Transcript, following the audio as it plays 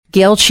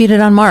Gail cheated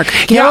on Mark.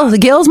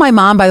 Gail's my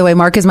mom, by the way.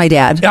 Mark is my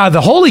dad.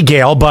 The holy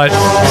Gail, but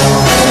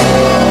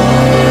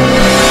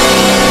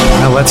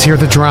now let's hear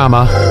the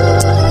drama.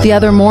 The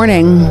other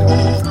morning,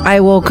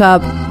 I woke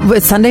up.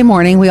 It's Sunday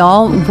morning. We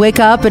all wake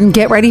up and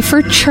get ready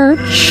for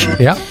church.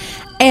 Yeah.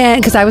 And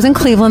because I was in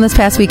Cleveland this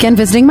past weekend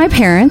visiting my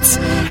parents,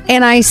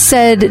 and I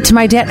said to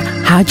my dad,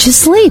 "How'd you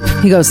sleep?"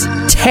 He goes,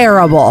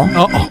 "Terrible."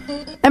 Uh-oh.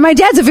 And my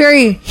dad's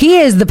he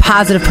is the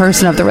positive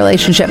person of the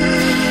relationship.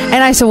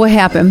 And I said, "What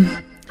happened?"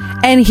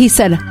 And he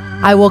said,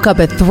 "I woke up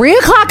at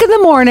 3:00 in the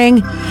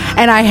morning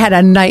and I had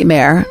a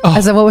nightmare." Oh.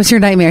 I said, "What was your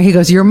nightmare?" He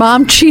goes, "Your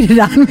mom cheated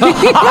on me." I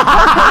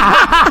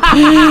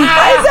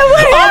said,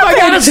 "What happened?" Oh my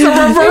God, it's the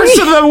reverse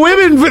of the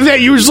women that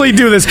usually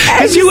do this.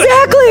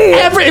 Exactly.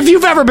 If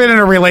you've ever been in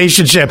a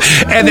relationship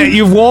and that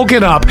you've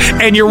woken up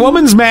and your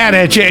woman's mad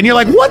at you and you're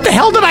like, "What the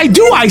hell did I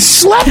do? I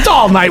slept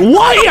all night.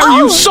 Why are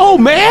you so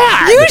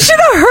mad?" You should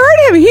have heard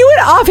him. He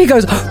went off. He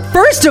goes,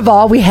 "First of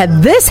all, we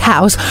had this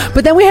house,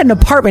 but then we had an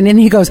apartment." And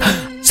he goes,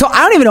 "So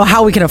I don't even know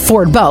how we can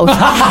afford both."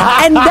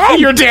 And then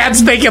your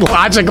dad's thinking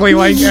logically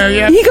like,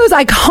 yeah. He goes,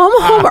 "I come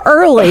home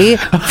early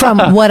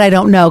from what I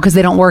don't know because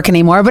they don't work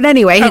anymore." But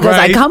anyway, he goes,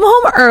 "I come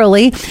home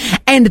early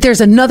and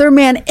there's another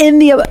man in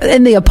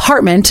the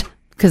apartment."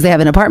 Because they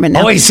have an apartment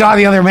now. Oh, he saw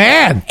the other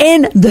man.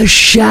 In the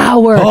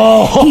shower.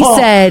 Oh. He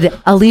said,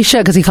 "Alicia,"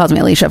 because he calls me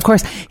Alicia, of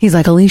course. He's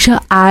like, "Alicia,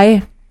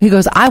 he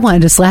goes, I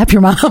wanted to slap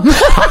your mom."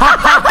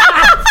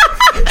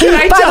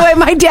 By the way,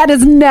 my dad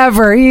is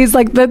never. He's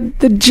like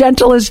the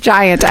gentlest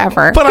giant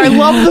ever. But I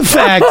love the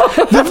fact.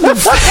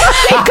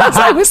 Because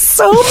I was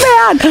so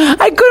mad.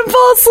 I couldn't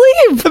fall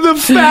asleep. The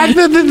fact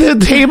that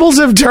the tables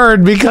have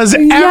turned because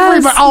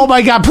everybody. Oh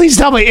my God! Please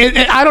tell me.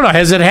 I don't know.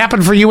 Has it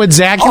happened for you and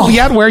Zach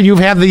yet? Where you've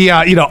had the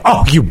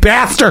oh, you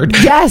bastard!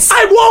 Yes.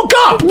 I woke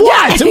up.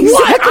 What? Yeah, exactly.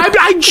 What?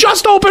 I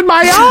just opened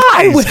my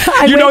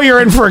eyes.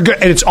 You're in for a good.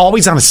 And it's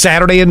always on a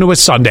Saturday into a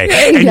Sunday,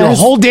 and your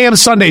whole damn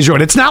Sunday's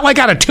ruined. It's not like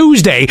on a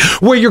Tuesday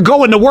where you're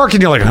going to work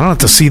and you're like, "I don't have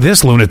to see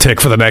this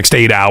lunatic for the next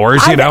 8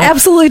 hours." I've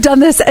absolutely done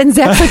this. And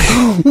Zach's like,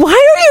 "Why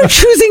are you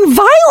choosing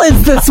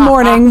violence this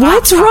morning?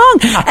 What's wrong?"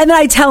 And then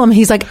I tell him,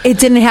 he's like, "It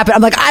didn't happen."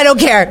 I'm like, "I don't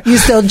care. You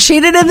still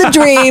cheated in the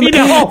dream."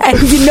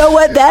 And you know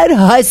what? That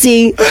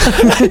hussy.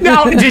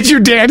 Now, did your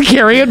dad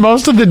carry it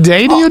most of the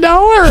day? Do you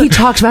know? Or? He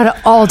talked about it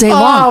all day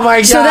long. Oh my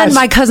gosh. So then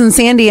my cousin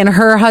Sandy and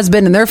her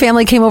husband and their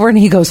family came over and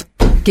he goes,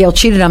 "Gail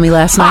cheated on me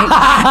last night."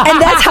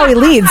 And that's how he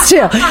leads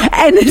too.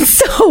 And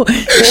so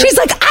she's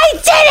like, "I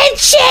didn't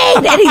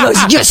cheat." And he goes,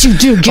 "Yes, you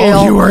do, Gail."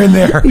 Oh, you were in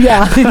there.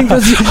 Yeah. He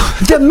goes,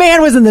 "The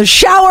man was in the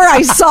shower.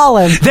 I saw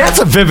him." That's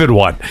a vivid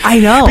one. I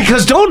know.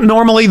 Because don't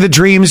normally the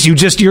dreams,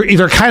 you're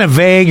either kind of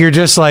vague, you're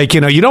just like,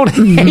 you don't,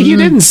 you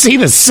didn't see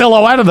the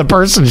silhouette of the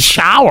person's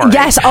shower.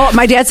 Yes. Oh,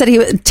 my dad said he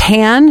was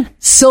tan,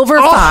 silver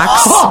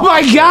fox. Oh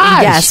my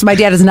gosh. Yes. My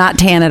dad is not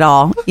tan at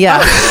all. Yeah.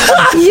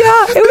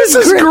 Yeah. This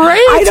is great.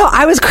 I know.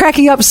 I was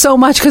cracking up so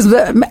much because,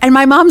 and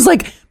my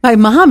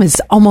mom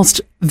is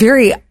almost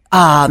very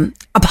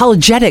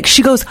apologetic.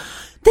 She goes,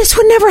 "This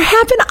would never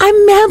happen.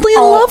 I'm madly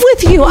in love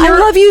with you. I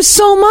love you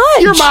so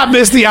much." Your mom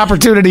missed the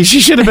opportunity. She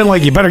should have been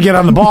like, "You better get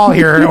on the ball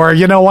here, or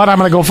you know what? I'm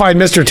going to go find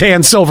Mr.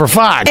 Tan Silver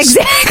Fox."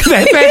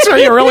 Exactly. That's how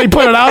you really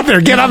put it out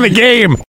there. Get on the game.